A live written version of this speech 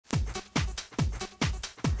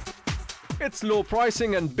It's low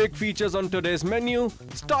pricing and big features on today's menu,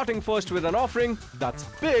 starting first with an offering that's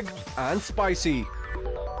big and spicy.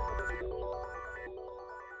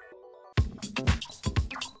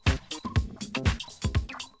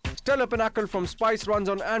 Stellar Pinnacle from Spice runs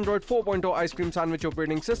on Android 4.0 ice cream sandwich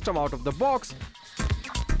operating system out of the box,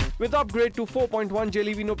 with upgrade to 4.1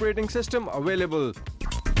 Jelly Bean operating system available.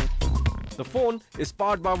 The phone is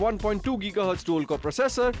powered by 1.2 GHz dual-core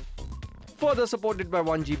processor, further supported by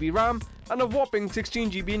 1 GB RAM and a whopping 16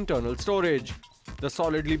 GB internal storage. The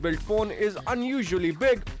solidly built phone is unusually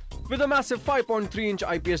big, with a massive 5.3-inch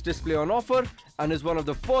IPS display on offer, and is one of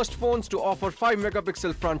the first phones to offer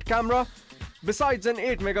 5-megapixel front camera, besides an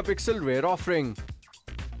 8-megapixel rear offering.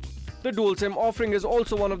 The dual SIM offering is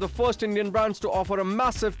also one of the first Indian brands to offer a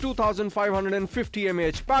massive 2550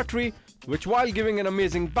 mAh battery, which, while giving an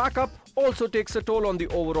amazing backup, also takes a toll on the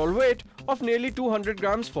overall weight of nearly 200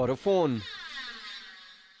 grams for a phone.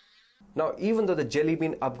 Now, even though the Jelly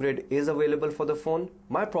Bean upgrade is available for the phone,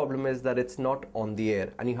 my problem is that it's not on the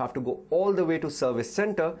air and you have to go all the way to service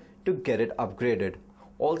center to get it upgraded.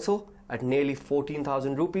 Also, at nearly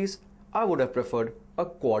 14,000 rupees, I would have preferred a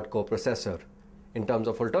quad-core processor. In terms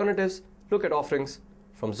of alternatives, look at offerings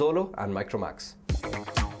from Zolo and Micromax.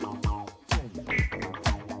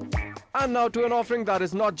 And now to an offering that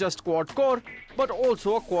is not just quad-core, but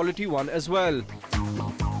also a quality one as well.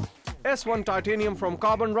 S1 Titanium from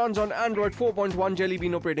Karbonn runs on Android 4.1 Jelly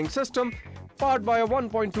Bean operating system, powered by a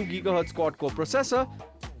 1.2 GHz quad-core processor,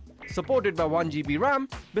 supported by 1 GB RAM,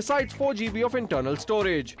 besides 4 GB of internal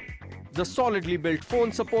storage. The solidly built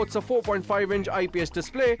phone supports a 4.5-inch IPS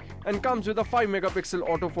display and comes with a 5-megapixel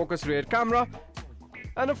autofocus rear camera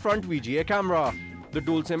and a front VGA camera. The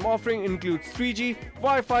dual SIM offering includes 3G,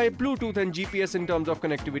 Wi-Fi, Bluetooth and GPS in terms of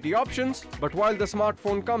connectivity options, but while the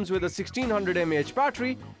smartphone comes with a 1600 mAh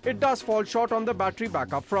battery, it does fall short on the battery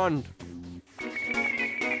backup front.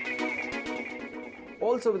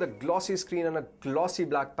 Also, with a glossy screen and a glossy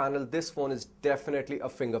black panel, this phone is definitely a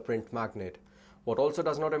fingerprint magnet. What also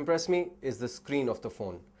does not impress me is the screen of the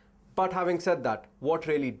phone. But having said that, what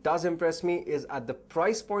really does impress me is at the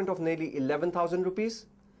price point of nearly 11,000 rupees,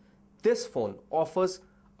 this phone offers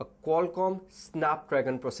a Qualcomm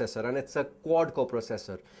Snapdragon processor, and it's a quad-core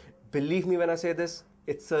processor. Believe me when I say this,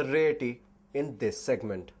 it's a rarity in this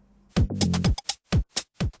segment.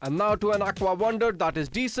 And now to an Aqua Wonder that is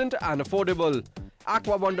decent and affordable.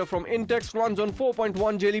 Aqua Wonder from Intex runs on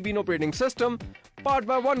 4.1 Jelly Bean operating system, powered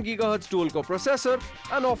by 1 GHz dual-core processor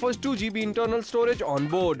and offers 2 GB internal storage on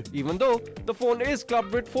board, even though the phone is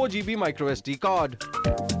clubbed with 4 GB microSD card.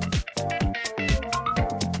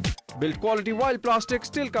 Build quality while plastic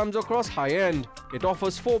still comes across high-end. It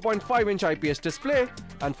offers 4.5-inch IPS display,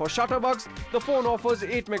 and for shutterbugs, the phone offers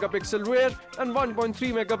 8-megapixel rear and 1.3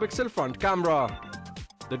 megapixel front camera.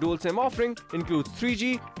 The dual SIM offering includes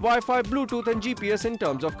 3G, Wi-Fi, Bluetooth and GPS in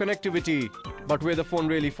terms of connectivity. But where the phone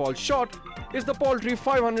really falls short is the paltry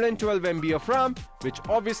 512 MB of RAM, which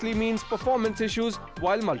obviously means performance issues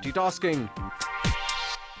while multitasking.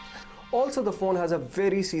 Also, the phone has a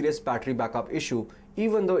very serious battery backup issue,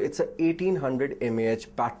 even though it's a 1800 mAh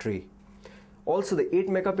battery. Also, the 8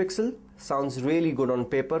 megapixel sounds really good on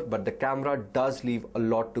paper, but the camera does leave a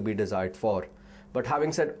lot to be desired for. But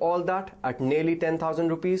having said all that, at nearly 10,000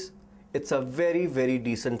 rupees, it's a very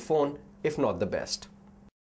decent phone, if not the best.